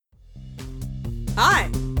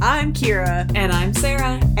Hi, I'm Kira. And I'm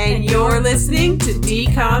Sarah. And you're listening to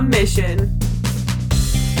Decom Mission.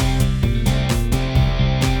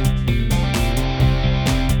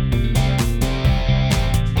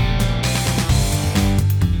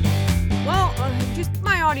 Well,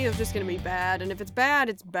 my audio's just gonna be bad, and if it's bad,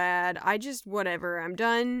 it's bad. Whatever, I'm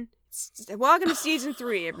done. Welcome to Season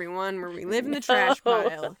 3, everyone, where we live in the trash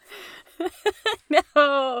pile.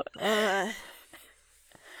 No. Yeah.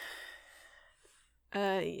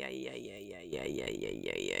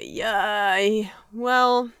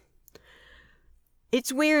 Well,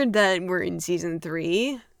 it's weird that we're in Season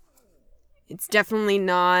 3. It's definitely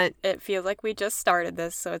not... It feels like we just started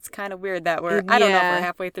this, so it's kind of weird that I don't know if we're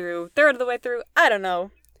halfway through, third of the way through, I don't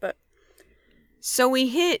know, but... So we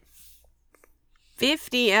hit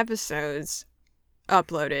 50 episodes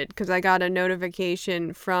uploaded, because I got a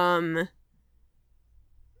notification from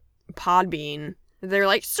Podbean. They're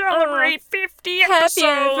like, celebrate 50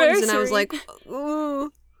 episodes! And I was like,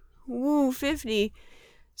 ooh, 50.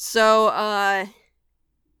 So,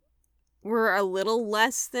 we're a little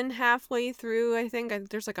less than halfway through, I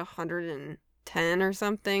think. There's like 110 or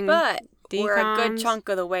something. But decoms. We're a good chunk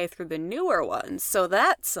of the way through the newer ones, so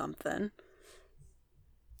that's something.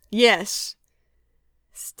 Yes.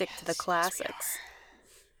 Stick to the classics.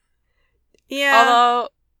 Yeah. Although...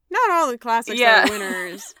 Not all the classics are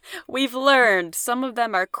winners. We've learned some of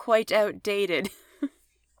them are quite outdated.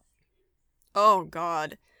 Oh,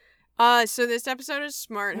 God. So this episode is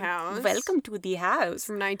Smart House. Welcome to the house.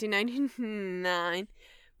 From 1999.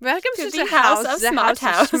 Welcome to the house of Smart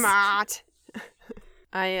House. Smart.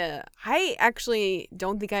 I actually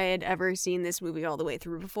don't think I had ever seen this movie all the way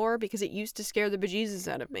through before because it used to scare the bejesus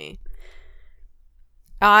out of me.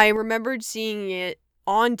 I remembered seeing it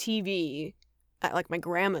on TV at, like, my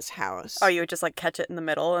grandma's house. Oh, you would just, like, catch it in the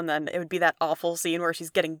middle, and then it would be that awful scene where she's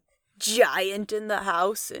getting giant in the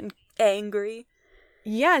house and angry.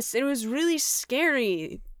 Yes, it was really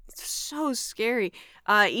scary. It's so scary.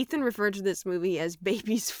 Ethan referred to this movie as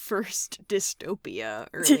baby's first dystopia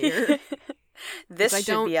earlier. This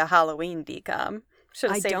should be a Halloween decom.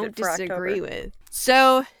 I don't disagree with.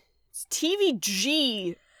 So,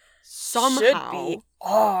 TVG somehow... Should be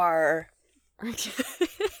R.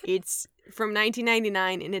 It's from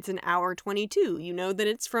 1999, and it's an hour 22. You know that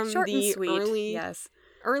it's from Short the and sweet.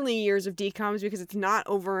 early years of decoms because it's not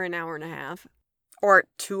over an hour and a half. Or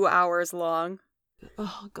 2 hours long.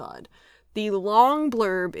 Oh, God. The long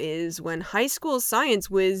blurb is when high school science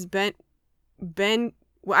whiz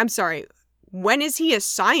I'm sorry. When is he a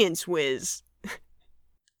science whiz?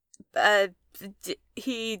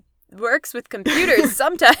 He works with computers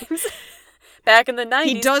sometimes. Back in the 90s.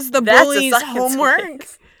 He does the bully's homework.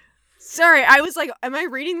 Sorry, I was like, am I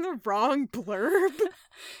reading the wrong blurb?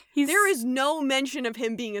 There is no mention of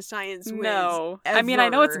him being a science whiz. No. Ever. I mean, I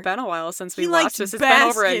know it's been a while since we watched this. It's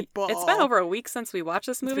been over a week since we watched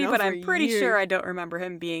this movie, but I'm pretty sure I don't remember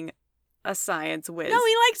him being a science whiz. No,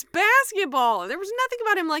 he likes basketball. There was nothing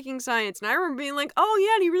about him liking science. And I remember being like, oh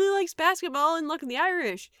yeah, and he really likes basketball and look at the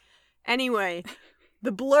Irish. Anyway,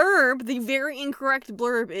 the blurb, the very incorrect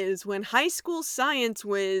blurb is when high school science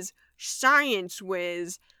whiz,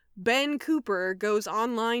 Ben Cooper goes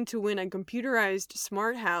online to win a computerized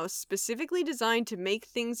smart house specifically designed to make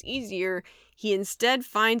things easier. He instead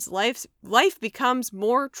finds life becomes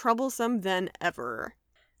more troublesome than ever.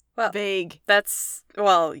 Well, vague.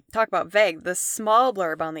 Talk about vague. The small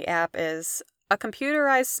blurb on the app is, a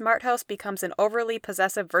computerized smart house becomes an overly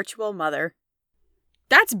possessive virtual mother.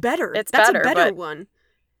 That's better. That's a better one.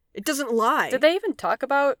 It doesn't lie. Did they even talk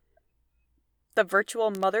about the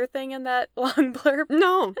virtual mother thing in that long blurb?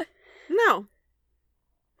 No.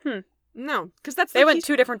 No, because they went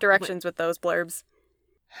two different directions with those blurbs.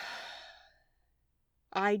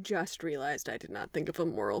 I just realized I did not think of a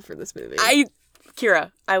moral for this movie.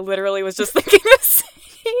 Kira, I literally was just thinking the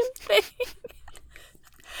same thing.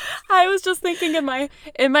 I was just thinking in my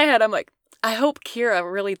head, I'm like, I hope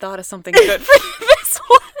Kira really thought of something good for this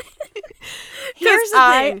one. Here's the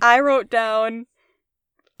thing. I wrote down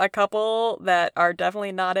a couple that are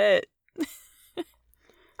definitely not it.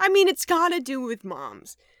 I mean, it's gotta do with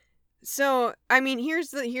moms. So, I mean, here's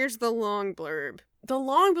the long blurb. The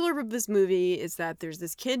long blurb of this movie is that there's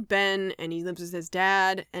this kid, Ben, and he lives with his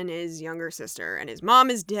dad and his younger sister, and his mom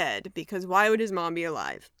is dead, because why would his mom be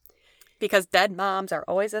alive? Because dead moms are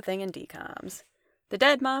always a thing in decoms. The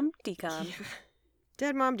dead mom, decom. Yeah.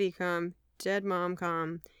 Dead mom, decom. Dead mom,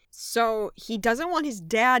 com. So, he doesn't want his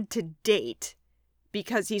dad to date,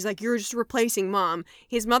 because he's like, you're just replacing mom.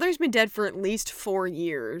 His mother's been dead for at least 4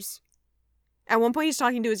 years. At one point, he's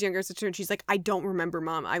talking to his younger sister, and she's like, I don't remember,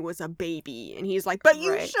 Mom. I was a baby. And he's like, but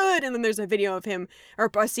you Right. should. And then there's a video of him, or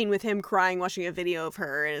a scene with him crying, watching a video of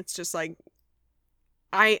her. And it's just like,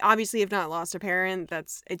 I obviously have not lost a parent.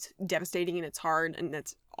 It's devastating and it's hard, and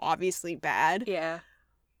that's obviously bad. Yeah.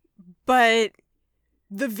 But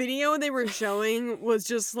the video they were showing was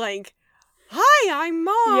just like, hi, I'm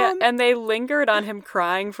Mom. Yeah, and they lingered on him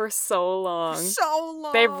crying for so long. So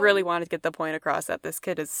long. They really wanted to get the point across that this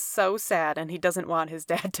kid is so sad and he doesn't want his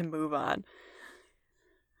dad to move on.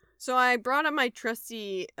 So I brought up my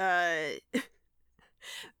trusty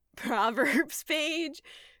Proverbs page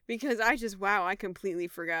because I completely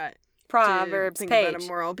forgot Proverbs to think page. about a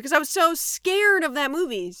moral because I was so scared of that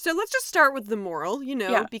movie. So let's just start with the moral,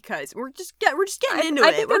 Yeah. because we're just getting into I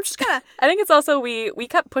it. think We're it's- just gonna I think it's also we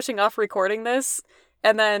kept pushing off recording this,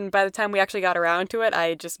 and then by the time we actually got around to it,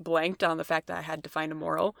 I just blanked on the fact that I had to find a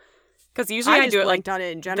moral. Because usually I just do it like blanked on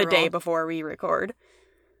it in the general. day before we record.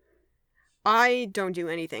 I don't do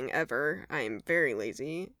anything ever. I am very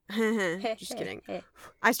lazy. Just kidding.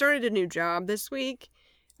 I started a new job this week,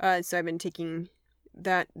 so I've been taking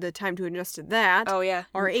the time to adjust to that. Oh yeah.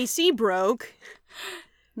 Our AC broke.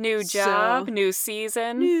 New job, So- new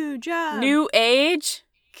season, New job. new age.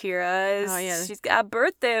 Kira is. Oh, yeah. She's got a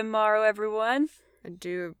birthday tomorrow, everyone. I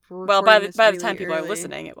do. Well, by the this time really people are early.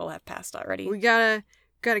 listening, it will have passed already. We gotta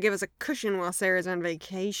give us a cushion while Sarah's on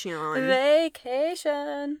vacation.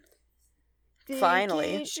 Vacation.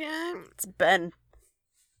 Finally. Vacation. It's been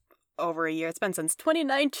over a year. It's been since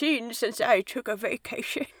 2019 since I took a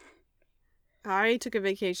vacation. I took a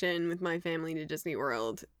vacation with my family to Disney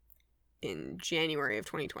World in January of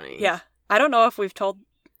 2020. Yeah. I don't know if we've told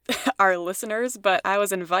our listeners, but I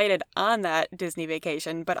was invited on that Disney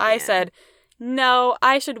vacation, but I Yeah. said, no,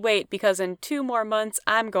 I should wait because in 2 more months,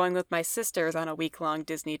 I'm going with my sisters on a week-long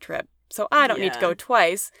Disney trip. So I don't need to Yeah. go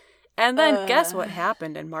twice. And then guess what Ugh.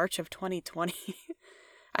 happened in March of 2020?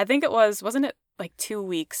 I think wasn't it like 2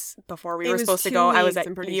 weeks before we It were was supposed to 2 go? I was weeks, at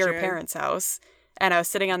I'm pretty your sure. parents' house and I was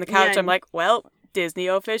sitting on the couch. Yeah, I'm like, well, Disney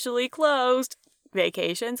officially closed.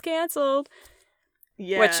 Vacation's canceled.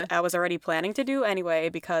 Yeah. Which I was already planning to do anyway,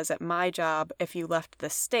 because at my job, if you left the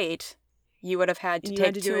state, you would have had to You take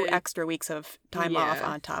had to do 2 it- extra weeks of time off Yeah.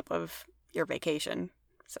 on top of your vacation.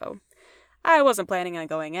 So I wasn't planning on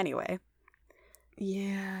going anyway.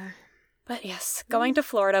 Yeah. But yes, going to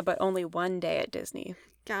Florida, but only 1 day at Disney.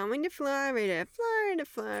 Going to Florida.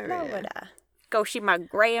 Go see my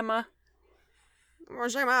grandma.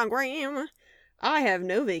 Where's my grandma? I have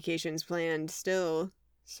no vacations planned still.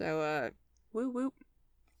 So, Woo woo.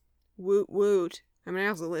 woot woot. I mean, I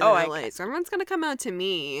also live Oh, in LA, so everyone's gonna come out to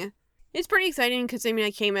me. It's pretty exciting because, I mean,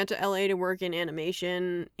 I came out to LA to work in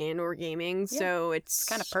animation and/or gaming, Yeah, so It's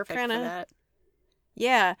kind of perfect for that.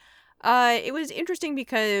 Yeah. It was interesting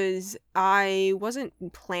because I wasn't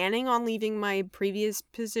planning on leaving my previous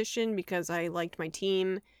position because I liked my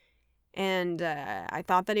team and I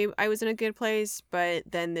thought that I was in a good place, but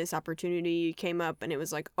then this opportunity came up and it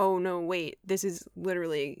was like, oh no, wait, this is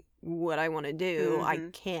literally what I want to do. I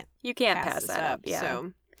Mhm. can't You can't pass pass this that up. Yeah.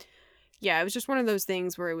 So, yeah, it was just one of those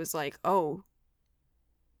things where it was like, oh,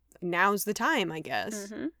 now's the time, I guess.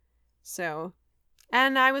 hmm So,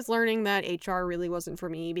 and I was learning that HR really wasn't for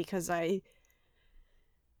me because I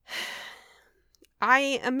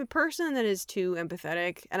am a person that is too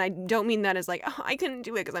empathetic, and I don't mean that as like, oh, I couldn't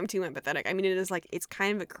do it because I'm too empathetic. I mean it is like it's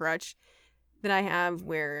kind of a crutch that I have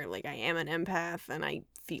where like I am an empath and I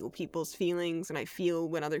feel people's feelings and I feel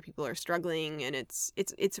when other people are struggling, and it's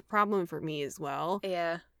a problem for me as well.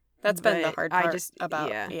 Yeah. That's been the But hard I part just-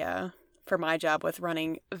 about, yeah. for my job with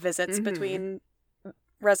running visits Mhm. between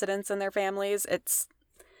residents and their families.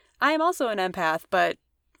 I am also an empath, but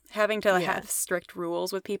having to Yeah. have strict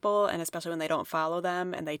rules with people, and especially when they don't follow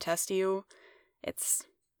them and they test you, it's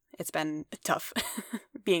been tough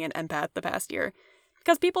being an empath the past year.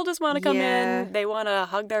 Because people just want to come Yeah. in, they want to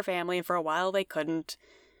hug their family, and for a while they couldn't.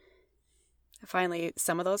 Finally,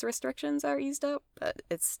 some of those restrictions are eased up, but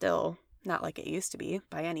it's still not like it used to be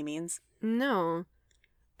by any means. No.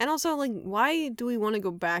 And also, like, why do we want to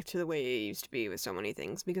go back to the way it used to be with so many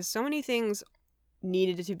things? Because so many things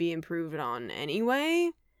needed to be improved on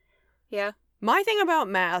anyway. Yeah. My thing about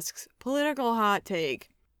masks, political hot take.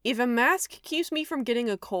 If a mask keeps me from getting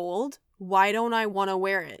a cold, why don't I want to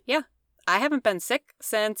wear it? I haven't been sick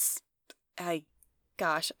since, I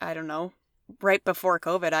don't know. Right before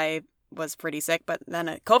COVID, I was pretty sick, but then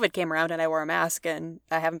COVID came around and I wore a mask, and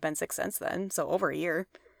I haven't been sick since then, so over a year.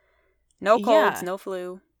 No colds, Yeah. no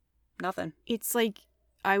flu, nothing. It's like,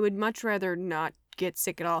 I would much rather not get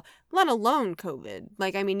sick at all, let alone COVID.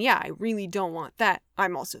 Like, I mean, yeah, I really don't want that.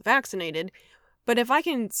 I'm also vaccinated. But if I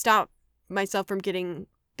can stop myself from getting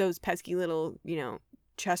those pesky little,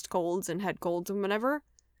 chest colds and head colds and whatever,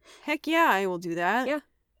 heck yeah, I will do that. Yeah.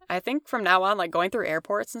 I think from now on, like going through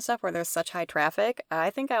airports and stuff where there's such high traffic, I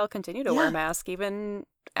think I'll continue to wear a mask even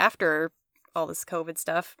after all this COVID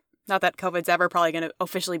stuff. Not that COVID's ever probably going to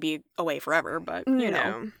officially be away forever, but you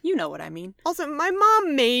know what I mean. Also, my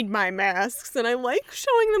mom made my masks, and I like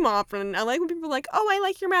showing them off, and I like when people are like, oh, I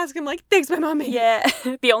like your mask. I'm like, thanks, my mom made it.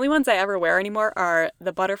 Yeah. The only ones I ever wear anymore are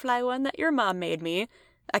the butterfly one that your mom made me,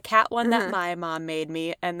 a cat one that my mom made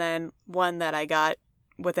me, and then one that I got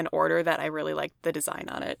with an order that I really liked the design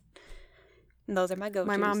on it. And those are my go-tos.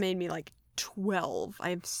 My mom made me like 12.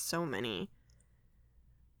 I have so many.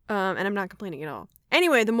 And I'm not complaining at all.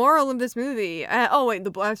 Anyway, the moral of this movie. I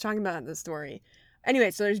was talking about the story.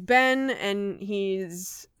 Anyway, so there's Ben, and he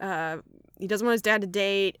doesn't want his dad to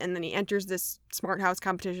date, and then he enters this smart house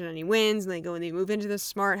competition, and he wins, and they move into this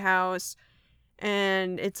smart house,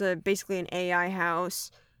 and it's basically an AI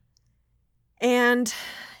house, and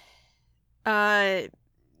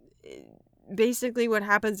basically what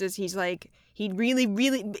happens is he's like, he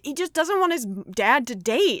just doesn't want his dad to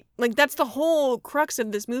date. Like, that's the whole crux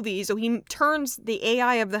of this movie. So he turns the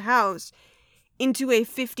AI of the house into a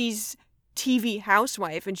 50s TV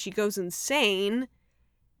housewife, and she goes insane.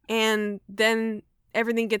 And then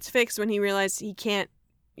everything gets fixed when he realizes he can't,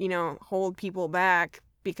 hold people back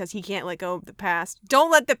because he can't let go of the past.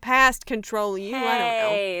 Don't let the past control you. Hey, I don't know.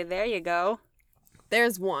 Hey, there you go.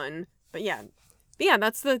 There's one. But yeah,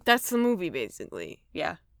 that's the movie basically.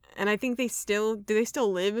 Yeah. And I think do they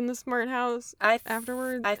still live in the smart house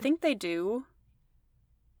afterwards? I think they do.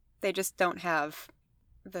 They just don't have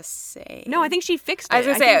the same. No, I think she fixed it. I was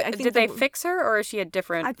gonna say, did they fix her, or is she a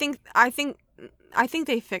different? I think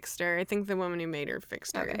they fixed her. I think the woman who made her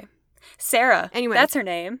fixed her. Okay. Sarah. Anyway, that's her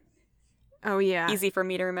name. Oh yeah. Easy for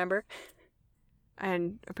me to remember.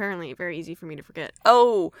 And apparently very easy for me to forget.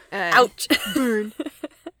 Oh, ouch. Burn.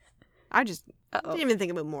 I just didn't even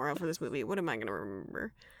think about moral for this movie. What am I gonna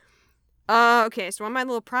remember? Okay, so on my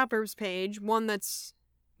little Proverbs page, one that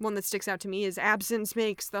sticks out to me is absence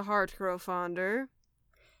makes the heart grow fonder.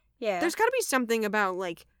 Yeah. There's got to be something about,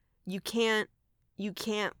 like, you can't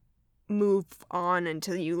move on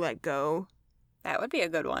until you let go. That would be a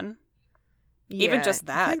good one. Yeah, even just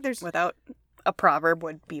that without a proverb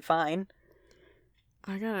would be fine.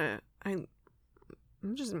 I'm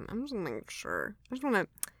just gonna make sure. I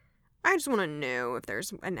just wanna know if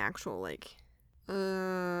there's an actual, like,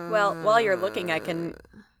 Well, while you're looking, I can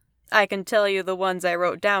tell you the ones I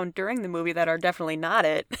wrote down during the movie that are definitely not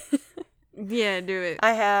it. Yeah, do it.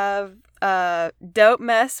 I have don't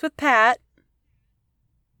mess with Pat.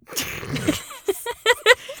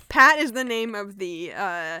 Pat is the name of the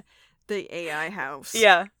AI house.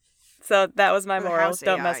 Yeah. So that was my moral.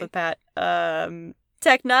 Don't AI. mess with Pat.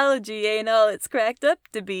 Technology ain't all it's cracked up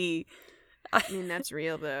to be. I mean, that's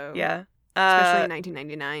real though. Yeah. Especially in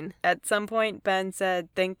 1999. At some point, Ben said,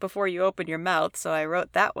 think before you open your mouth, so I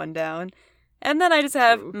wrote that one down. And then I just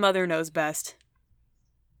have Mother Knows Best.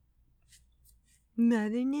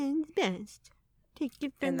 Mother knows best. Take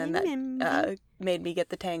it from and then that made me get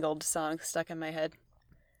the Tangled song stuck in my head.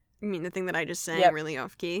 You mean the thing that I just sang really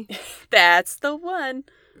off key? That's the one.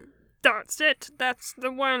 That's it. That's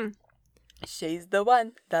the one. She's the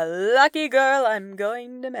one. The lucky girl I'm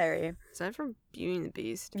going to marry. Is that from Beauty and the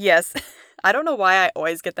Beast? Yes. I don't know why I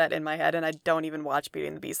always get that in my head, and I don't even watch Beauty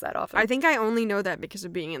and the Beast that often. I think I only know that because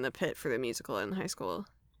of being in the pit for the musical in high school.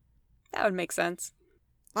 That would make sense.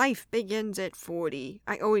 Life begins at 40.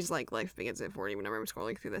 I always like Life Begins at 40 whenever I'm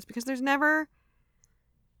scrolling through this, because there's never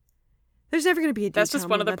going to be a detail. That's just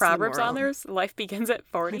one of the proverbs on there. Life begins at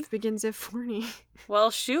 40. Life begins at 40.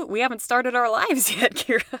 Well, shoot, we haven't started our lives yet,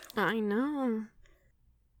 Kira. I know.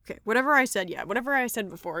 Okay, whatever I said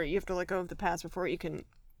before, you have to let go of the past before you can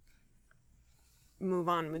move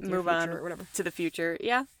on with your future or whatever. To the future.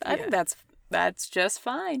 Yeah, I think that's just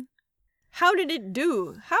fine. How did it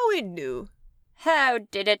do? How it do? How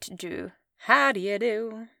did it do? How do you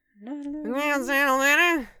do? I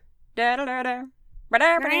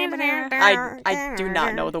do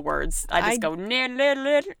not know the words. I just go. I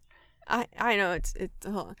know it's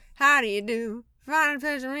how do you do? Find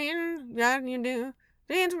pleasure eating. How do you do?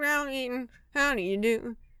 Dance around eating. How do you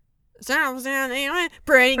do? Sounds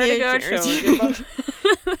pretty good. Show.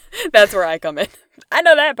 That's where I come in. I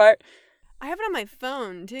know that part. I have it on my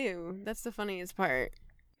phone too. That's the funniest part.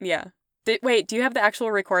 Yeah. Wait, do you have the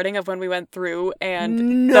actual recording of when we went through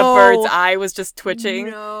and the bird's eye was just twitching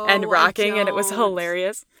and rocking and it was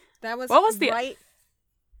hilarious? That was What was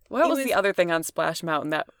the other thing on Splash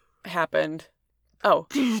Mountain that happened? Oh.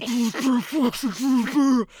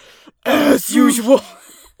 As usual.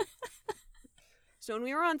 So when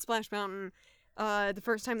we were on Splash Mountain, the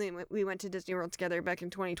first time we went to Disney World together back in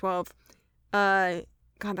 2012, God,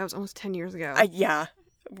 that was almost 10 years ago. Yeah.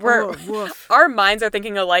 Woof. Our minds are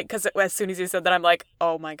thinking alike because as soon as you said that, I'm like,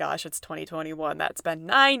 oh my gosh, it's 2021. That's been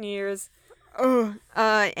 9 years.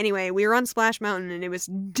 Anyway, we were on Splash Mountain and it was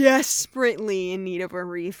desperately in need of a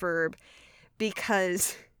refurb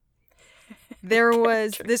because there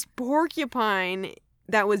was this porcupine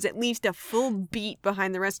that was at least a full beat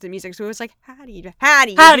behind the rest of the music. So it was like, how do you do?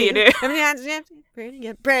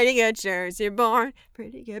 Pretty good, shows you're born.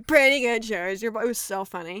 Pretty good, shows you're born. It was so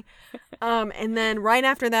funny. And then right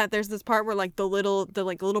after that, there's this part where like the little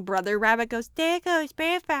brother rabbit goes, there goes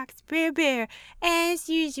Bear Fox, Bear, as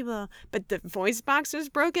usual. But the voice box was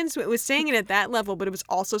broken, so it was saying it at that level, but it was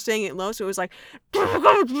also saying it low, so it was like,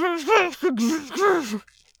 it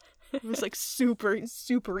was like super,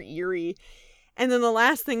 super eerie. And then the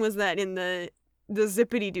last thing was that in the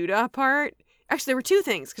Zippity Doodah part, actually there were two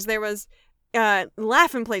things, because there was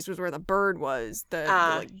Laughing Place was where the bird was,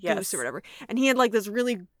 the goose or whatever, and he had like this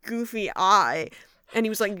really goofy eye, and he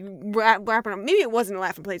was like wrapping up. Maybe it wasn't a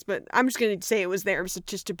Laughing Place, but I'm just gonna say it was there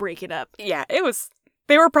just to break it up. Yeah, it was.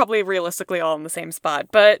 They were probably realistically all in the same spot,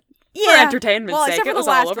 but for entertainment's sake, it was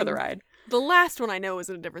all over the ride. The last one I know was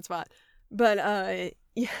in a different spot, but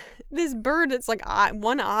yeah, this bird, it's like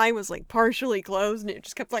one eye was like partially closed and it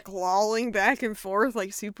just kept like lolling back and forth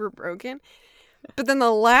like super broken. But then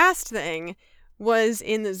the last thing was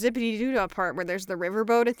in the Zippity Doodah part where there's the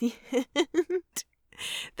riverboat at the end.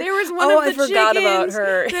 There was one of the chickens forgot about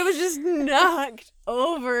her. that was just knocked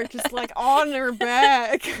over, just like on her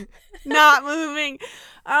back, not moving.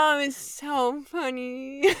 Oh, it's so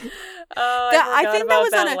funny. I think that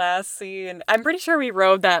was on last scene. I'm pretty sure we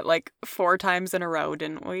rode that like 4 times in a row,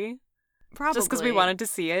 didn't we? Probably. Just because we wanted to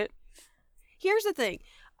see it. Here's the thing.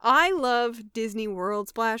 I love Disney World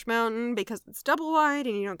Splash Mountain because it's double wide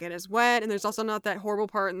and you don't get as wet, and there's also not that horrible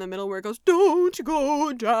part in the middle where it goes, don't you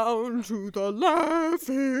go down to the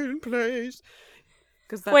laughing place.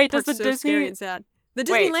 Because that part's so scary and sad. The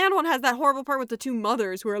Disneyland one has that horrible part with the 2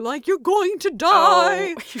 mothers who are like, you're going to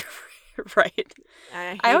die. Oh, right.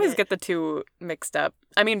 I always get the 2 mixed up.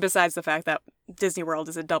 I mean, besides the fact that Disney World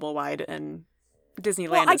is a double wide and Disneyland is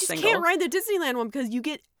single. I just can't ride the Disneyland one because you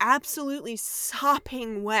get absolutely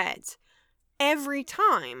sopping wet every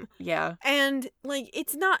time. Yeah. And, like,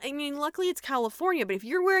 it's not, I mean, luckily it's California, but if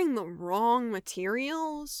you're wearing the wrong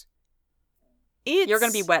materials, you're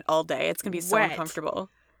going to be wet all day. It's going to be so uncomfortable.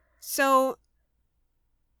 So,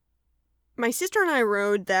 my sister and I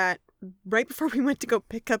rode that right before we went to go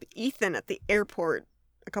pick up Ethan at the airport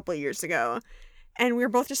a couple of years ago. And we were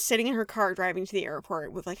both just sitting in her car driving to the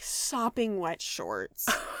airport with, like, sopping wet shorts.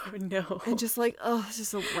 Oh, no. And just like, oh, this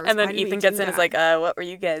is the worst. And then Ethan gets in and is like, what were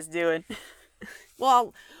you guys doing?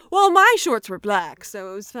 Well, my shorts were black,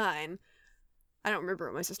 so it was fine. I don't remember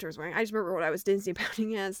what my sister was wearing. I just remember what I was Disney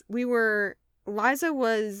mounting as. Liza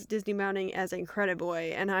was Disney mounting as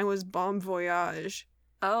Incrediboy, and I was Bon Voyage.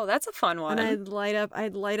 Oh, that's a fun one. And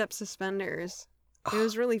I'd light up suspenders. It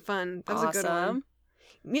was really fun. That was a good one.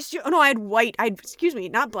 I had white.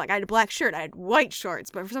 Not black. I had a black shirt. I had white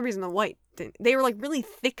shorts, but for some reason the white they were like really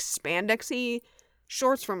thick spandexy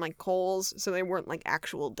shorts from like Kohl's, so they weren't like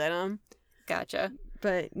actual denim. Gotcha.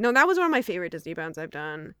 But no, that was one of my favorite Disney bounds I've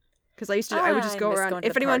done because I would just go around.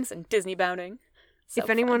 If anyone and Disney bounding. So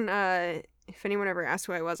if anyone ever asked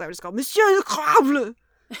who I was, I would just go Monsieur Le Crable.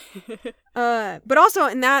 But also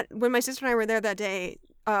in that, when my sister and I were there that day,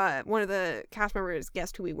 one of the cast members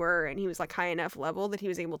guessed who we were, and he was like high enough level that he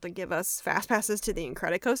was able to give us fast passes to the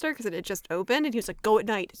Incredicoaster because it had just opened, and he was like, go at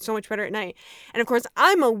night, it's so much better at night. And of course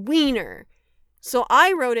I'm a wiener, so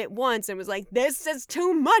I rode it once and was like, this is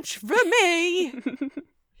too much for me.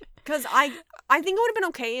 Because I think it would have been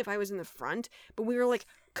okay if I was in the front, but we were like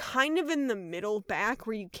kind of in the middle back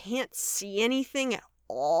where you can't see anything at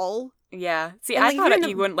all. Yeah. See, I thought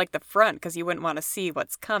you wouldn't like the front because you wouldn't want to see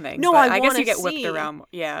what's coming. No, but I guess you get whipped around.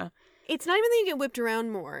 Yeah. It's not even that you get whipped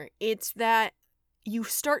around more. It's that you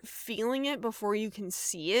start feeling it before you can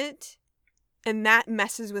see it, and that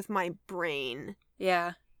messes with my brain.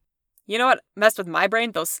 Yeah. You know what messed with my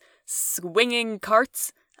brain? Those swinging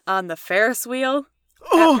carts on the Ferris wheel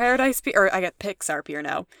at Paradise Pier. Or I get Pixar Pier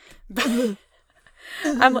now.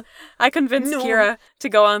 I convinced Kira to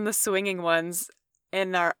go on the swinging ones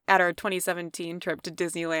at our 2017 trip to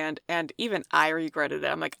Disneyland, and even I regretted it.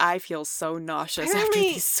 I'm like, I feel so nauseous after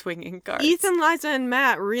these swinging carts. Ethan, Liza, and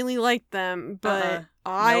Matt really liked them, but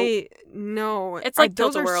No. It's like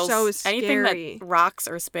those are Tilt-A-Whirls. so scary. Anything that rocks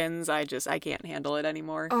or spins, I can't handle it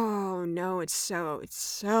anymore. Oh no, it's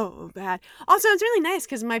so bad. Also, it's really nice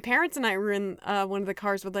because my parents and I were in one of the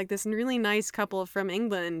cars with like this really nice couple from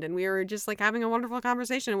England, and we were just like having a wonderful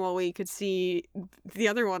conversation while we could see the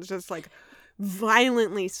other ones just like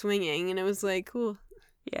violently swinging, and it was like cool.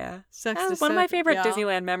 Yeah. Sucks to One of my suck, favorite y'all.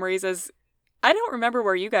 Disneyland memories is, I don't remember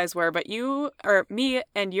where you guys were, but me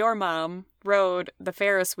and your mom rode the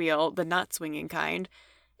Ferris wheel, the not swinging kind,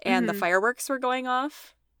 and the Mhm. fireworks were going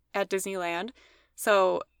off at Disneyland.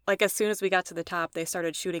 So, like, as soon as we got to the top, they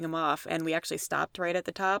started shooting them off, and we actually stopped right at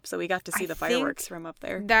the top, so we got to see I the fireworks think from up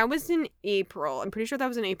there. That was in April. I'm pretty sure that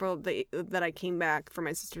was in April that I came back for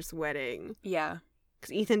my sister's wedding. Yeah.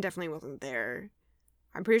 Because Ethan definitely wasn't there.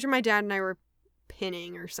 I'm pretty sure my dad and I were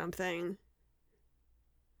pinning or something.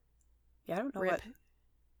 Yeah, I don't know Rip.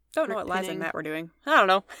 what Rip Liza pinning. and Matt were doing. I don't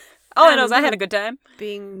know. All I know is I we had were a good time.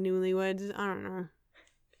 Being newlyweds. I don't know.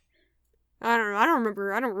 I don't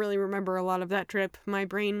remember. I don't really remember a lot of that trip. My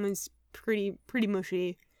brain was pretty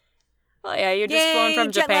mushy. Well, yeah, you're just Yay, flown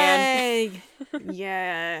from jet Japan. lag!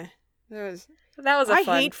 Yeah. That was... That was I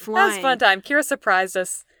fun. hate That was a flying. fun time. Kira surprised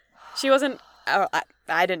us. She wasn't.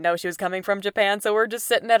 I didn't know she was coming from Japan, so we're just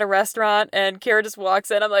sitting at a restaurant, and Kira just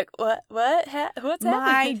walks in. I'm like, what? What's happening?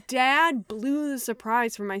 My dad blew the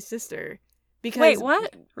surprise for my sister. Because Wait,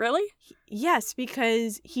 what? Really? Yes,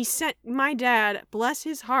 because he sent my dad, bless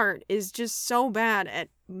his heart, is just so bad at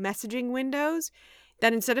messaging windows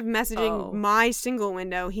that instead of messaging my single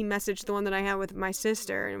window, he messaged the one that I had with my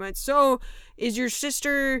sister and went, "So, is your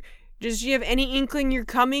sister, does she have any inkling you're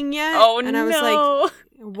coming yet?" Oh, and I was like,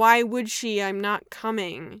 "Why would she? I'm not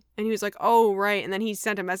coming." And he was like, "Oh, right." And then he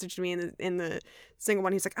sent a message to me in the single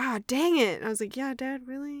one. He's like, "Ah, dang it." And I was like, "Yeah, Dad,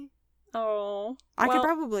 really?" Oh. I could Well,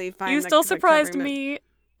 probably find you the- still the surprised covering me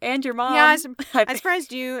and your mom. Yeah, I I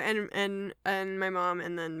surprised you and my mom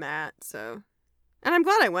and then Matt. So, and I'm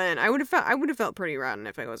glad I went. I would have felt pretty rotten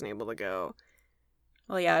if I wasn't able to go.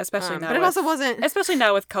 Well, yeah, especially now. But it also wasn't. Especially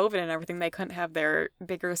now with COVID and everything, they couldn't have their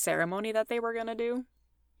bigger ceremony that they were gonna do.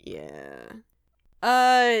 Yeah.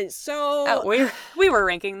 So Oh, we were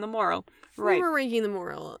ranking the moral, right? we were ranking the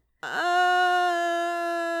moral.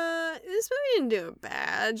 This movie didn't do a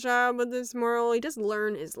bad job with this moral. He does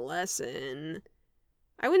learn his lesson.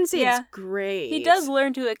 I wouldn't say Yeah. it's great. He does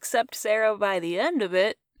learn to accept Sarah by the end of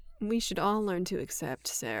it. We should all learn to accept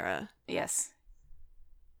Sarah. Yes.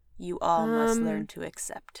 You all must learn to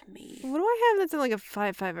accept me. What do I have that's in like a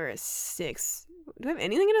 5.5 or a 6? Do I have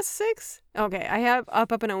anything in a 6? Okay, I have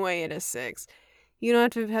Up and Away at a 6. You don't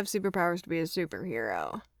have to have superpowers to be a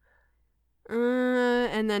superhero.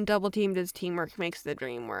 And then Double Teamed as teamwork makes the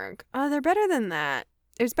dream work. They're better than that.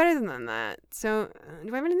 It's better than that. So,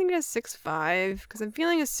 do I have anything at a 6.5? Because I'm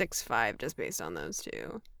feeling a 6.5 just based on those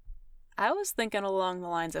two. I was thinking along the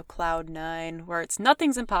lines of Cloud 9, where it's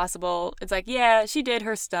nothing's impossible. It's like, yeah, she did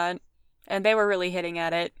her stunt, and they were really hitting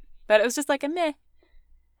at it, but it was just like a meh.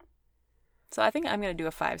 So I think I'm going to do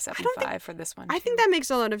a 5.75 for this one. I think that makes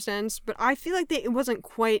a lot of sense, but I feel like it wasn't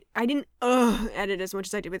quite... I didn't edit as much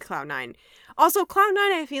as I did with Cloud 9. Also, Cloud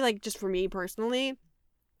 9, I feel like, just for me personally,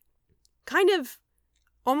 kind of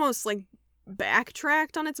almost, like,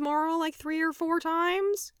 backtracked on its moral, like, 3 or 4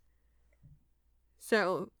 times.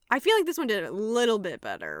 So, I feel like this one did a little bit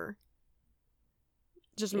better.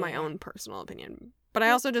 Just in my own personal opinion. But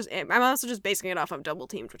I'm also just basing it off of Double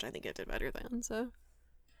Teamed, which I think it did better than, so...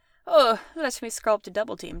 Oh, let me scroll up to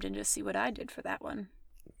Double Teamed and just see what I did for that one.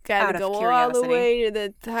 Gotta Out of go all the curiosity. way to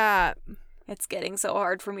the top. It's getting so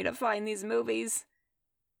hard for me to find these movies.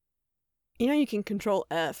 You know you can control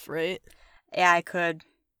F, right? Yeah, I could.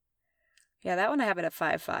 Yeah, that one I have it at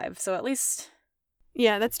 5.5, so at least...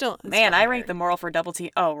 Yeah, that's still... Man, I ranked the moral for Double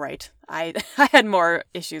Team... Oh, right. I had more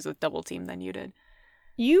issues with Double Team than you did.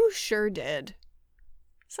 You sure did.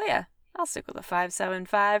 So yeah, I'll stick with a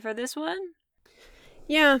 5.75 for this one.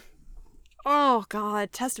 Yeah. Oh,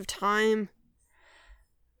 God. Test of Time.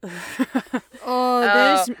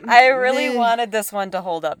 I really wanted this one to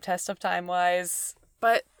hold up Test of Time wise,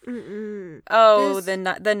 but the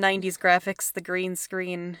 90s graphics, the green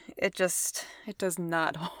screen, it does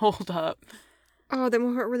not hold up. Oh, that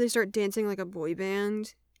one part where they start dancing like a boy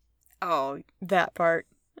band. Oh, that part.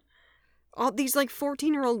 All these like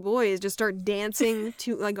 14-year-old boys just start dancing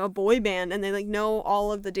to like a boy band, and they like know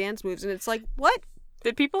all of the dance moves, and it's like, what?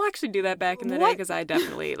 Did people actually do that back in the day? What? Because I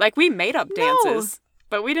definitely we made up dances,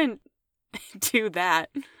 but we didn't do that.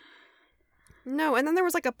 No, and then there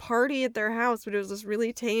was like a party at their house, but it was this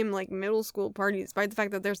really tame like middle school party, despite the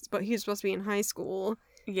fact that he was supposed to be in high school.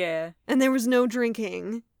 Yeah. And there was no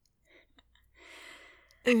drinking.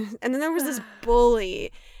 And then there was this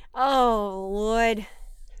bully. Oh, Lord.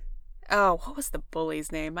 Oh, what was the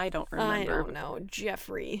bully's name? I don't remember. I don't know.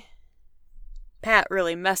 Jeffrey. Pat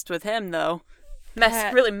really messed with him, though.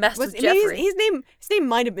 Pat Really messed with Jeffrey. His name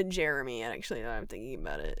might have been Jeremy, actually, now I'm thinking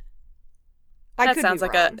about it. That sounds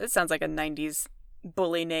like it sounds like a 90s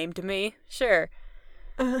bully name to me. Sure.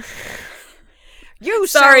 You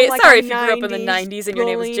sorry like if you grew up in the 90s and your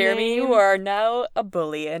name was Jeremy. Name. You are now a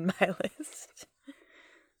bully in my list.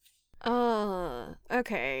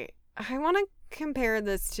 Okay. I want to compare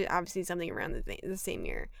this to obviously something around the same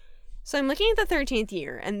year. So I'm looking at the 13th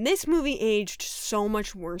year, and this movie aged so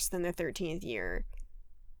much worse than the 13th year.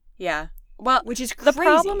 Yeah. Well, which is crazy. The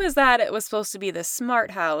problem is that it was supposed to be the smart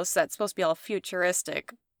house that's supposed to be all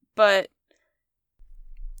futuristic, but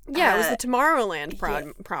yeah, it was the Tomorrowland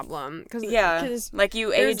problem. Cause like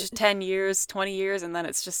you age 10 years, 20 years, and then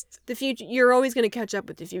it's just the future. You're always going to catch up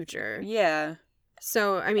with the future. Yeah.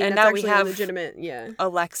 So I mean, and that's now actually we have legitimate.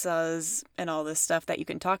 Alexas and all this stuff that you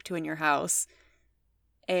can talk to in your house,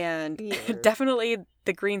 and definitely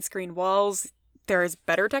the green screen walls. There is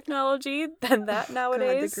better technology than that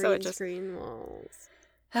nowadays. God, the green screen walls.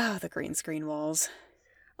 Oh, the green screen walls.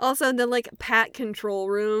 Also, the Pat control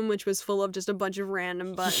room, which was full of just a bunch of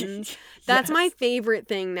random buttons. That's my favorite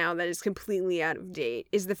thing now that is completely out of date,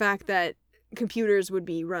 is the fact that computers would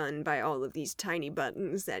be run by all of these tiny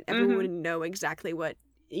buttons that everyone would know exactly what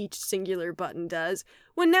each singular button does,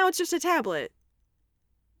 when now it's just a tablet.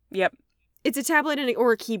 Yep. It's a tablet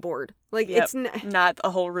or a keyboard. It's not a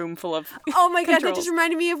whole room full of Oh my controls. God, that just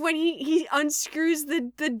reminded me of when he unscrews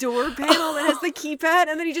the door panel that has the keypad,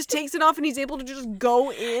 and then he just takes it off and he's able to just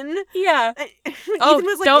go in. Yeah. Ethan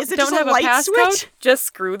was like, is it just don't have a light passcode? switch? Just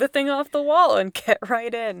screw the thing off the wall and get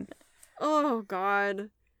right in. Oh, God.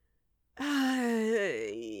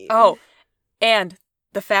 Oh, and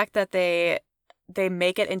the fact that they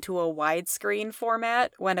make it into a widescreen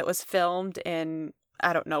format when it was filmed in,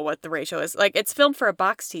 I don't know what the ratio is. It's filmed for a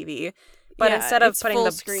box TV, but instead of putting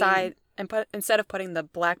the side instead of putting the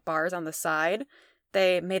black bars on the side,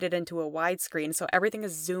 they made it into a widescreen, so everything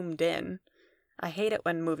is zoomed in. I hate it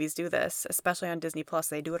when movies do this, especially on Disney Plus.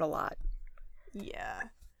 They do it a lot. Yeah.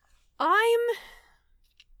 I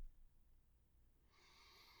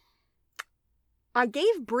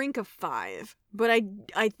gave Brink a 5, but I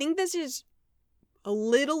think this is a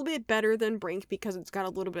little bit better than Brink because it's got a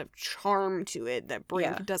little bit of charm to it that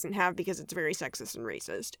Brink doesn't have because it's very sexist and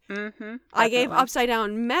racist. Mm-hmm. I gave Upside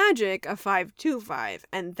Down Magic a 5.25,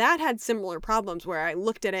 and that had similar problems where I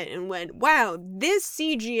looked at it and went, wow, this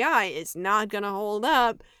CGI is not going to hold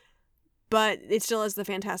up, but it still has the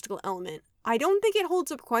fantastical element. I don't think it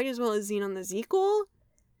holds up quite as well as Xenon the Sequel.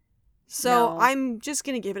 So I'm just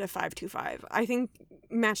going to give it a 5.25. I think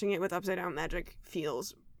matching it with Upside Down Magic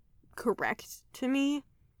feels correct to me.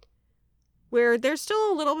 Where there's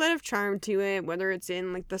still a little bit of charm to it, whether it's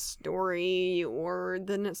in the story or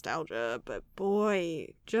the nostalgia, but boy,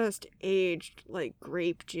 just aged like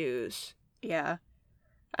grape juice. Yeah.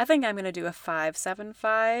 I think I'm going to do a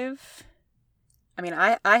 5.75. I mean,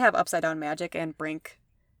 I have Upside Down Magic and Brink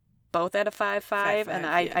both at a 5.5, and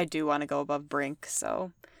I do want to go above Brink,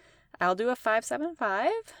 so I'll do a 5.75.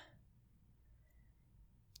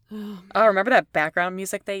 Oh, remember that background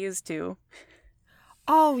music they used too?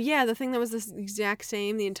 Oh, yeah, the thing that was the exact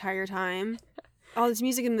same the entire time. Oh, this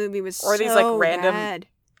music in the movie was or these so random, bad.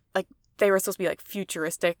 They were supposed to be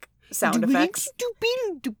futuristic sound effects.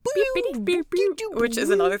 Which is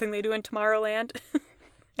another thing they do in Tomorrowland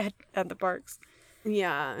at the parks.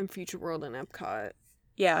 Yeah, in Future World and Epcot.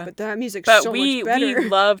 Yeah. But that music's so much better. But we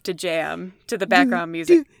love to jam to the background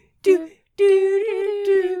music.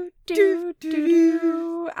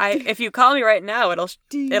 If you call me right now,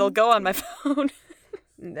 it'll go on my phone.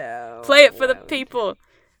 No. Play it for the people.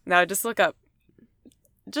 No, just look up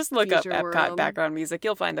Future Epcot World. background music.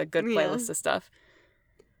 You'll find a good playlist of stuff.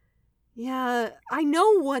 Yeah, I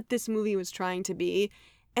know what this movie was trying to be,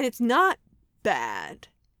 and it's not bad.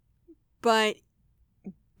 But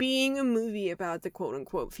being a movie about the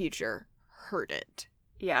quote-unquote future hurt it.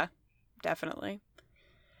 Yeah, definitely.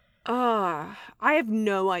 I have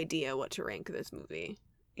no idea what to rank this movie.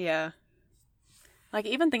 Yeah.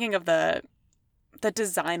 Even thinking of the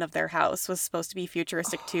design of their house was supposed to be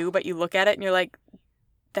futuristic too, but you look at it and you're like,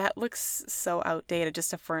 that looks so outdated.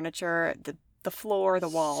 Just the furniture, the floor, the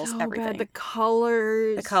walls, everything. Bad. The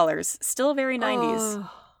colors. Still very 90s.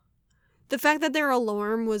 The fact that their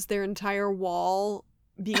alarm was their entire wall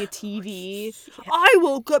being a TV. Yeah. I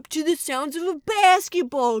woke up to the sounds of a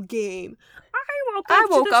basketball game. I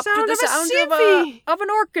woke up to the sound of an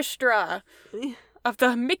orchestra. Of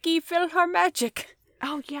the Mickey Philharmagic.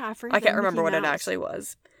 Oh yeah, I forgot. I can't the remember Mickey what it Mouse. actually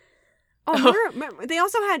was. Oh, remember, they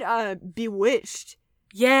also had Bewitched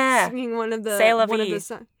Yeah. singing one of the C'est la one of vie. the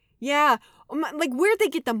songs. Yeah. Like, where'd they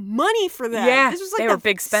get the money for that? Yeah, This was like they the were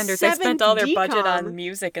big spenders. They spent all their 7th budget on DCOM.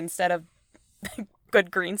 music instead of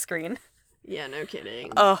good green screen. Yeah, no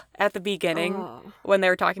kidding. Oh, at the beginning, Oh. when they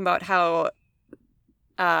were talking about how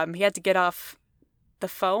he had to get off the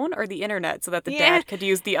phone or the internet so that the Yeah. dad could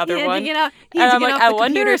use the other He had one. to get off, he And had to I'm get like, off I the wonder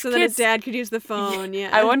computer if so that his kids- dad could use the phone. Yeah.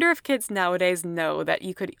 I wonder if kids nowadays know that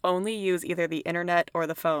you could only use either the internet or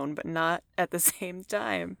the phone, but not at the same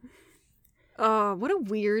time. Oh, what a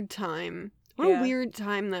weird time. What Yeah. a weird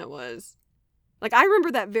time that was. Like, I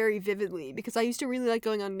remember that very vividly because I used to really like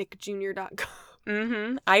going on nickjr.com.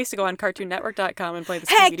 Mm-hmm. I used to go on CartoonNetwork.com and play the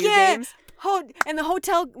Heck Scooby-Doo yeah! games. And the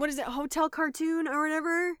hotel, what is it? Hotel Cartoon or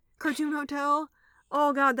whatever? Cartoon Hotel?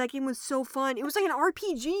 Oh god, that game was so fun. It was like an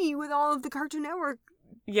RPG with all of the Cartoon Network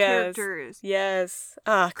Yes. characters. Yes.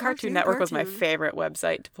 Cartoon Network was my favorite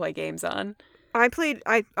website to play games on. I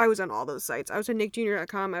was on all those sites. I was on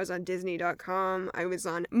nickjr.com, I was on disney.com, I was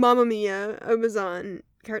on Mamma Mia, I was on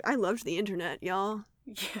I loved the internet, y'all.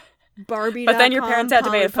 Yeah. Barbie. But then your parents had to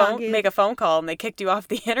make Pocket. a phone call and they kicked you off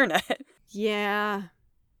the internet. Yeah.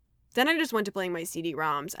 Then I just went to playing my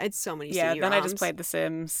CD-ROMs. I had so many Yeah, CD-ROMs. then I just played The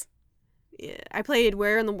Sims. Yeah, I played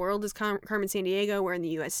Where in the World is Carmen Sandiego, Where in the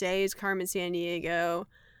USA is Carmen Sandiego,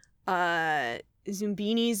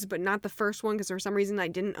 Zumbinis, but not the first one because for some reason I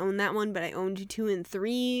didn't own that one, but I owned 2 and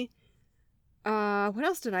 3. What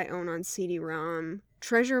else did I own on CD-ROM?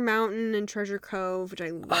 Treasure Mountain and Treasure Cove, which I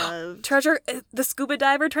loved. The scuba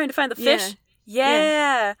diver trying to find the fish? Yeah.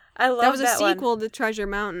 Yeah. I love That was a that one. sequel to Treasure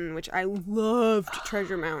Mountain, which I loved.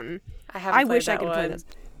 Treasure Mountain. I haven't I played wish I that could one. play this.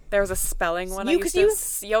 There was a spelling one. You- I used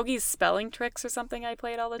 'cause to Yogi's Spelling Tricks or something I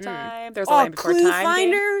played all the time. There's a Oh, Land Before Clue Time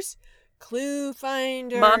game. Finders. Clue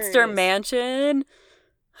Finders. Monster Mansion.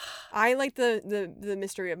 I like the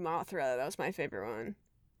Mystery of Mothra. That was my favorite one.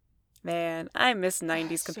 Man, I miss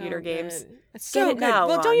 90s So computer games. good. It's Get so it good. now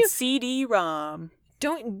Well, on don't you CD-ROM.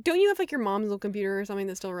 have like your mom's little computer or something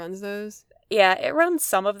that still runs those? Yeah, it runs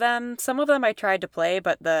some of them. Some of them I tried to play,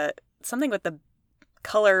 but something with the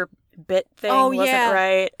color bit thing Oh, wasn't yeah.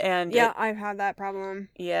 right. And Yeah, I've had that problem.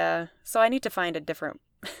 so I need to find a different.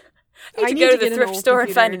 I I need need to go to to the get an thrift old store and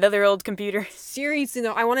find computer. another old computer. Seriously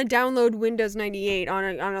though, I want to download Windows 98 on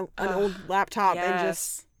an old laptop and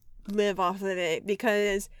just live off of it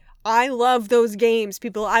because I love those games,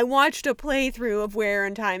 people. I watched a playthrough of Where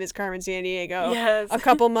in Time is Carmen Sandiego Yes. a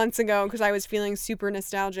couple months ago because I was feeling super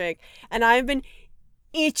nostalgic, and I've been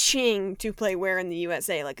itching to play Where in the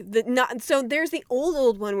USA. So there's the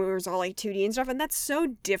old one where it was all like 2D and stuff, and that's so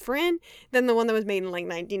different than the one that was made in like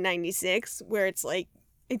 1996, where it's like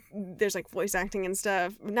there's like voice acting and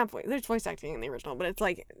stuff. There's voice acting in the original, but it's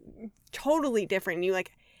like totally different. You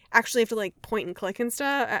like actually have to like point and click and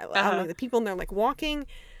stuff. I don't know, the people and they're like walking.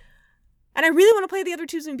 And I really want to play the other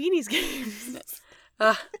 2 Zumbinis games.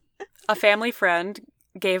 A family friend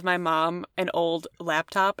gave my mom an old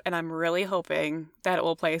laptop, and I'm really hoping that it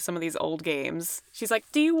will play some of these old games. She's like,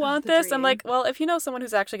 "Do you want the this?" I'm dream. like, "Well, if you know someone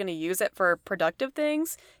who's actually going to use it for productive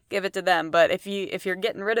things, give it to them. But if you're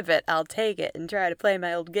getting rid of it, I'll take it and try to play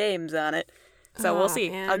my old games on it." So we'll see.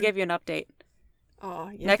 Man. I'll give you an update. Oh,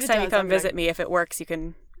 yeah, Next if it time you does, come I'm visit me, if it works, you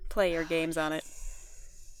can play your games on it.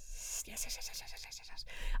 Yes.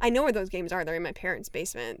 I know where those games are. They're in my parents'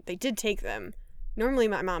 basement. They did take them. Normally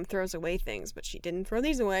my mom throws away things, but she didn't throw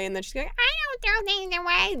these away. And then she's like, I don't throw things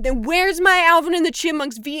away. Then where's my Alvin and the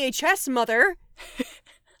Chipmunks VHS, mother?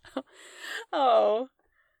 Oh.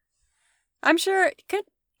 I'm sure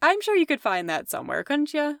you could find that somewhere,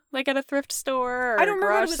 couldn't you? Like at a thrift store or I don't remember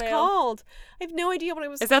what garage it was sale? called. I have no idea what it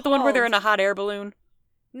was Is that the one where they're in called. a hot air balloon?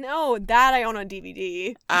 No, that I own on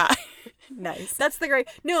DVD. Nice. That's the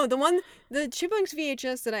Chipmunks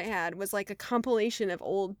VHS that I had was like a compilation of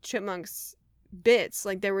old Chipmunks bits.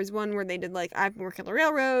 Like there was one where they did like I've been working on the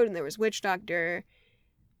railroad, and there was Witch Doctor,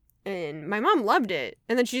 and my mom loved it,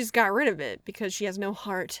 and then she just got rid of it because she has no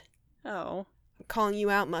heart. Oh. I'm calling you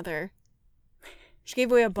out, mother. She gave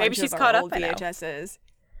away a bunch Maybe she's of caught our up old by now. VHSs.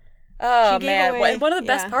 Oh, She gave man. away- One of the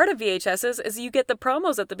best yeah. part of VHSs is you get the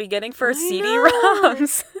promos at the beginning for I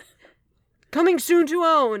CD-ROMs. Coming soon to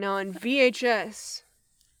own on VHS.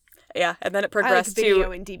 Yeah, and then it I like progressed video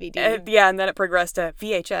to... and DVD. and then it progressed to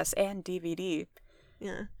VHS and DVD.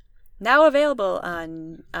 Yeah. Now available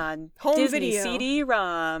on Home Disney video.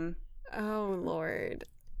 CD-ROM. Oh, Lord.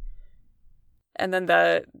 And then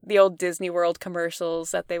the old Disney World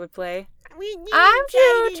commercials that they would play. We need I'm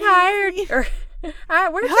too Disney. tired. Or,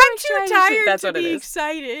 we're I'm too too tired That's to what it be is.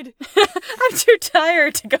 excited. I'm too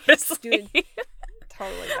tired to go to sleep. Dude,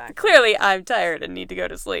 totally back. Clearly, I'm tired and need to go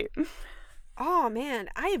to sleep. Oh, man,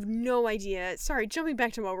 I have no idea. Sorry, jumping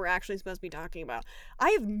back to what we're actually supposed to be talking about. I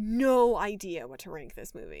have no idea what to rank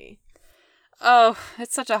this movie. Oh,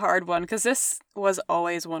 it's such a hard one, because this was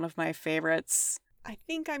always one of my favorites. I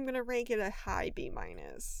think I'm going to rank it a high B-.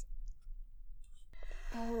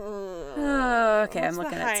 Oh, okay, I'm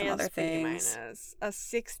looking at some other things. A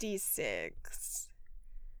 66.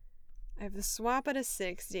 I have The Swap at a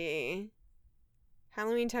 60.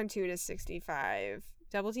 Halloween Town 2 at a 65.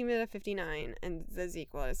 Double Team at a 59. And The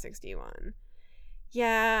Sequel at a 61.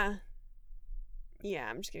 Yeah. Yeah,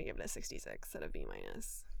 I'm just going to give it a 66 out of B-.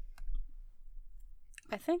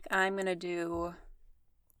 I think I'm going to do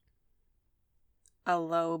a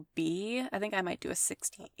low B. I think I might do a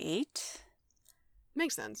 68.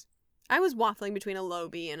 Makes sense. I was waffling between a low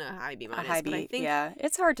B and a high B-. A high B, but I think, yeah.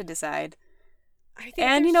 It's hard to decide. I think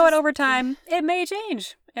And you there's know what? just- Over time, it may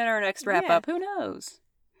change in our next wrap up. Who knows?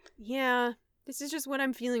 Yeah, this is just what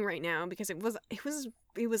I'm feeling right now because it was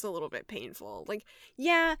a little bit painful. Like,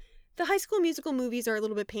 yeah, the High School Musical movies are a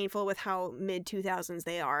little bit painful with how mid-2000s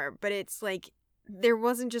they are, but it's like there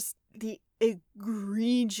wasn't just the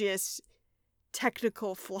egregious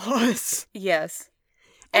technical flaws. Yes.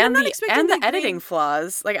 And I'm And not the expecting the editing great-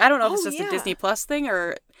 flaws. Like, I don't know if it's Oh, just yeah. a Disney Plus thing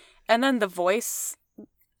and then the voice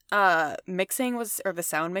mixing the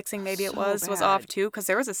sound mixing maybe it So was off bad. too, because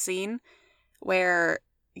there was a scene where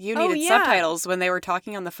you Oh, needed yeah. subtitles when they were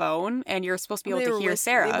talking on the phone and you're supposed to be They able were to hear They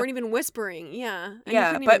Sarah. weren't even whispering, yeah. And you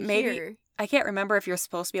Yeah, couldn't but even maybe- hear. I can't remember if you're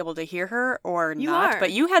supposed to be able to hear her or You not, are.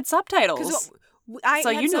 but you had 'Cause subtitles. I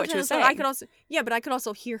So had you knew what you were subtitles, but I saying. could also, yeah, but I could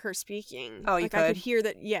also hear her speaking. Oh, you like, I could? could hear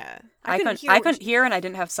that. Yeah, I couldn't what hear and I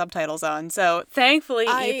didn't have subtitles on. So thankfully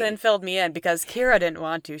I- Ethan filled me in because Kira didn't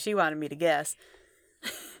want to. She wanted me to guess.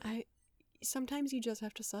 Sometimes you just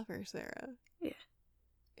have to suffer, Sarah. Yeah.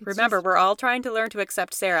 It's Remember, just- we're all trying to learn to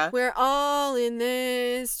accept Sarah. we're all in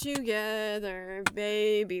this together,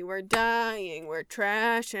 baby. We're dying, we're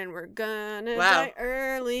trash, and we're gonna Wow. die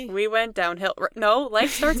early. We went downhill. No,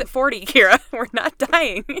 life starts at 40, Kira. We're not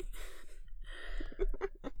dying.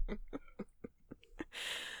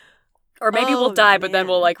 Or maybe we'll Oh, die, but then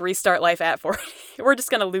we'll man. restart life at 40. We're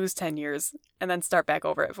just gonna lose 10 years and then start back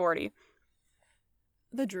over at 40.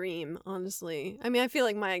 The dream, honestly. I mean, I feel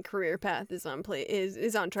like my career path is on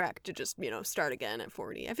is on track to just start again at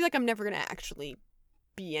 40. I feel like I'm never gonna actually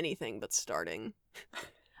be anything but starting.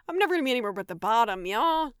 I'm never gonna be anywhere but the bottom,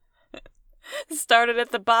 y'all. Started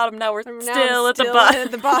at the bottom, now we're Now I'm still at the still bottom.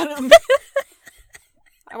 At the bottom.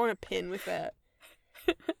 I want a pin with that.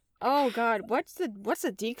 Oh God, what's the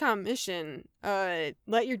decom mission?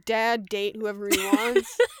 Let your dad date whoever he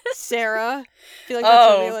wants. Sarah. I feel like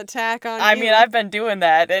that's a real attack on I you. mean, I've been doing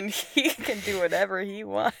that, and he can do whatever he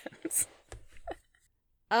wants.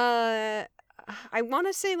 I want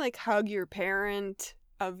to say hug your parent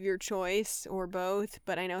of your choice or both,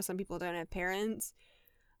 but I know some people don't have parents.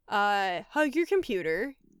 Hug your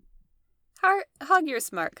computer. Hug your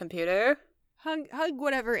smart computer. Hug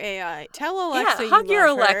whatever AI. Tell Alexa Yeah, hug you your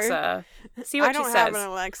love her. Alexa. See what I don't she have says. an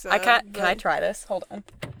Alexa. Can I but- try this? Hold on.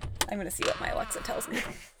 I'm gonna see what my Alexa tells me.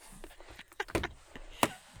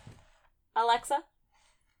 Alexa,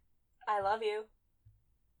 I love you.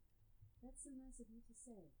 That's so nice of you to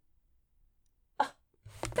say.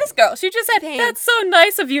 This girl, she just said, Thanks. "That's so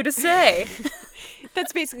nice of you to say."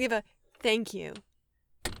 That's basically the thank you.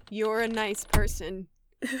 You're a nice person.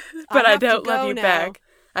 But I have to don't love go you now. back.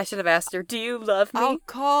 I should have asked her, "Do you love me?" I'll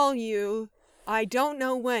call you. I don't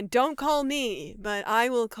know when. Don't call me, but I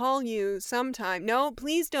will call you sometime. No,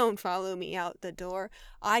 please don't follow me out the door.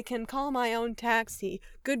 I can call my own taxi.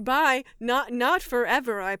 Goodbye. Not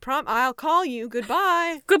forever. I'll call you.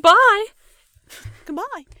 Goodbye. Goodbye.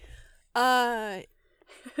 Goodbye.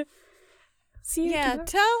 See you Yeah,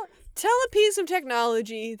 tomorrow. tell a piece of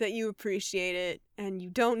technology that you appreciate it and you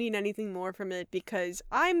don't need anything more from it because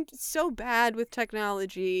I'm so bad with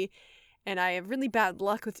technology and I have really bad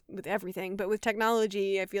luck with everything. But with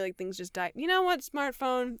technology, I feel like things just die. You know what,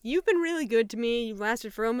 smartphone? You've been really good to me. You've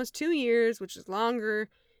lasted for almost 2 years, which is longer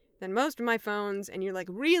than most of my phones. And you're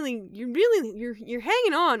you're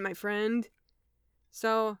hanging on, my friend.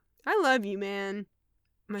 So I love you, man.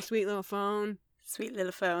 My sweet little phone. Sweet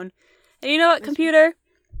little phone. And you know what, computer?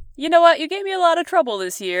 You know what? You gave me a lot of trouble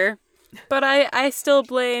this year. But I still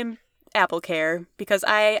blame AppleCare because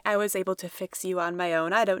I was able to fix you on my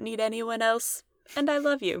own. I don't need anyone else. And I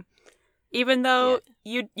love you. Even though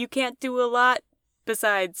you can't do a lot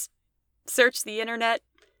besides search the internet,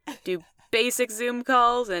 do basic Zoom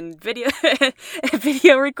calls and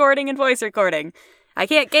video recording and voice recording. I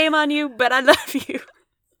can't game on you, but I love you.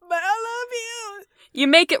 But I love you. You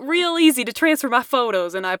make it real easy to transfer my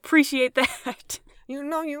photos, and I appreciate that. You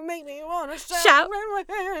know you make me want to Shout. Shout.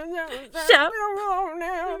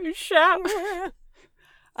 Shout.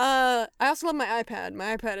 I also love my iPad.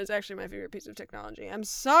 My iPad is actually my favorite piece of technology. I'm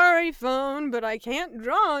sorry, phone, but I can't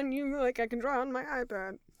draw on you like I can draw on my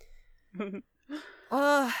iPad.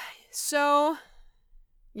 So,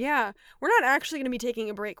 yeah, we're not actually going to be taking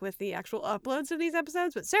a break with the actual uploads of these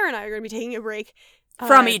episodes, but Sarah and I are going to be taking a break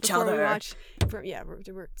from each before we other.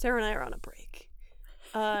 Sarah and I are on a break.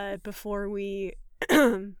 Before we,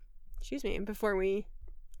 before we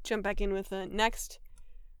jump back in with the next.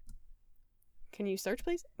 Can you search,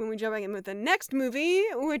 please? When we jump back in with the next movie,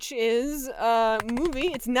 which is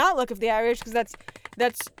it's not Luck of the Irish, because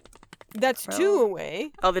that's two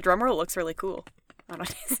away. Oh, the drum roll looks really cool on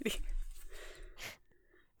Audacity.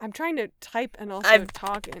 I'm trying to type and also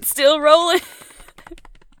talk. And still rolling.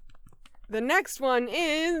 The next one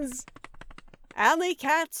is Alley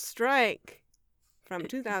Cat Strike from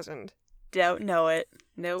 2000. Don't know it.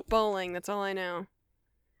 Nope. Bowling, that's all I know.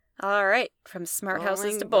 All right, from smart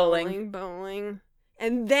houses to bowling.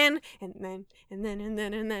 And then it's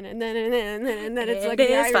like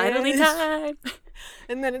the Irish. Finally time.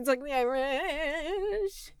 And then it's like the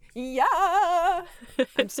Irish. Yeah.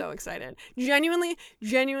 I'm so excited. Genuinely.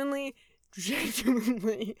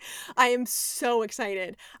 I am so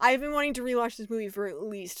excited. I've been wanting to rewatch this movie for at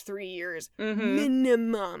least 3 years.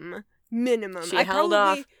 Minimum. She held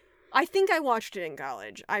off. I think I watched it in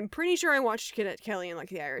college. I'm pretty sure I watched Cadet Kelly and Luck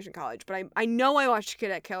of the Irish in college, but I know I watched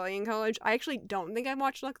Cadet Kelly in college. I actually don't think I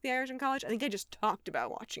watched Luck of the Irish in college. I think I just talked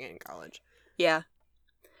about watching it in college. Yeah.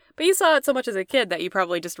 But you saw it so much as a kid that you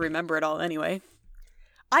probably just remember it all anyway.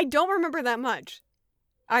 I don't remember that much.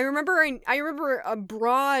 I remember a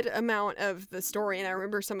broad amount of the story, and I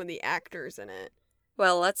remember some of the actors in it.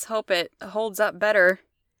 Well, let's hope it holds up better.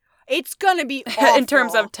 It's gonna be awful. In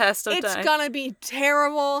terms of test of time. It's gonna be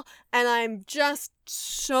terrible, and I'm just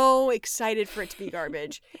so excited for it to be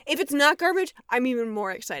garbage. If it's not garbage, I'm even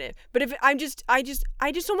more excited. But if I just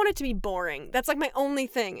don't want it to be boring. That's like my only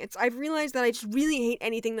thing. I've realized that I just really hate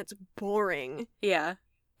anything that's boring. Yeah.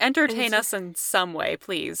 Entertain us in some way,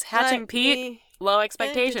 please. Hatching Pete, low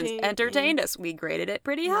expectations. Entertained us. We graded it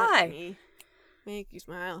pretty high. Make you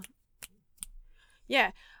smile.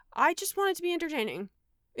 Yeah, I just want it to be entertaining.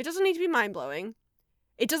 It doesn't need to be mind-blowing.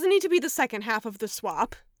 It doesn't need to be the second half of The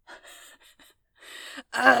Swap.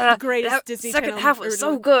 The greatest Disney second Channel half was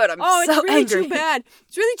so good. I'm so it's really angry. too bad.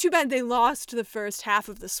 It's really too bad they lost the first half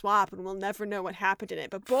of The Swap, and we'll never know what happened in it.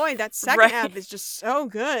 But boy, that second half is just so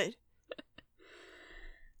good.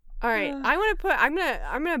 All right, I'm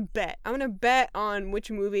gonna bet on which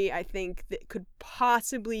movie I think that could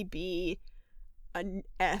possibly be an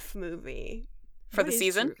F movie for the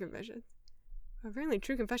season. True Confessions? Apparently,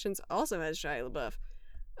 True Confessions also has Shia LaBeouf.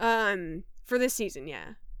 For this season,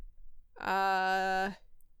 yeah.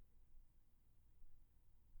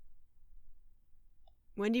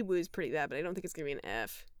 Wendy Wu's pretty bad, but I don't think it's gonna be an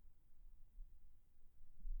F.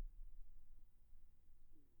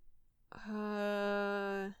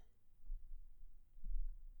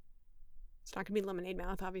 It's not gonna be Lemonade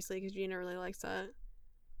Mouth, obviously, because Gina really likes that.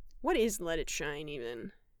 What is Let It Shine,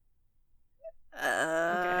 even?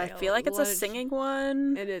 I feel like it's a singing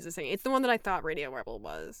one. It is a singing. It's the one that I thought Radio Rebel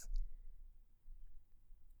was.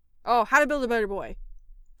 Oh, How to Build a Better Boy.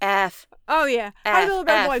 F. Oh, yeah. How to Build a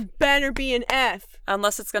Better Boy better be an F.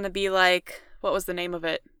 Unless it's going to be like, what was the name of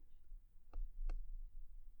it?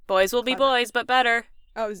 Boys will be boys, but better.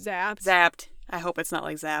 Oh, Zapped. Zapped. I hope it's not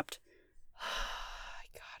like Zapped.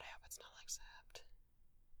 God, I hope it's not like Zapped.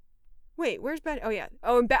 Wait, where's Bad? Oh, yeah.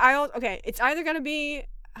 Oh, okay. It's either going to be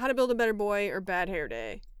How to Build a Better Boy or Bad Hair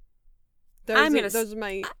Day. Those are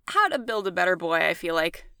my... How to Build a Better Boy, I feel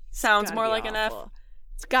like. Sounds more like an F.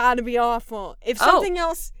 It's gotta be awful. If something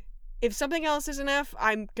else is an F,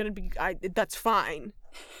 I'm gonna be... that's fine.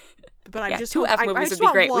 But I just... two F movies would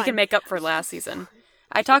be great. One. We can make up for last season.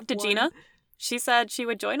 I talked to Gina. She said she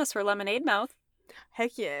would join us for Lemonade Mouth.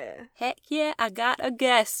 Heck yeah. Heck yeah, I got a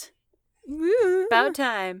guest. Woo. About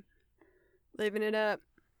time. Living it up.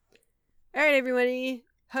 All right, everybody.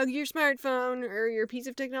 Hug your smartphone or your piece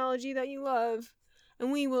of technology that you love.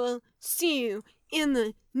 And we will see you in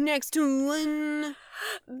the next one.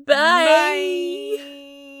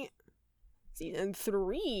 Bye. Season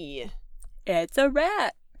 3. It's a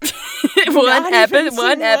wrap. one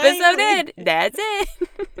episode in. That's it.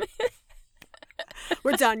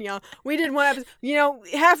 We're done, y'all. We did one episode. You know,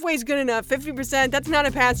 halfway's good enough. 50%. That's not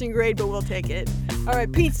a passing grade, but we'll take it. All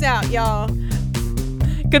right, peace out, y'all.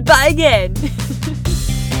 Goodbye again.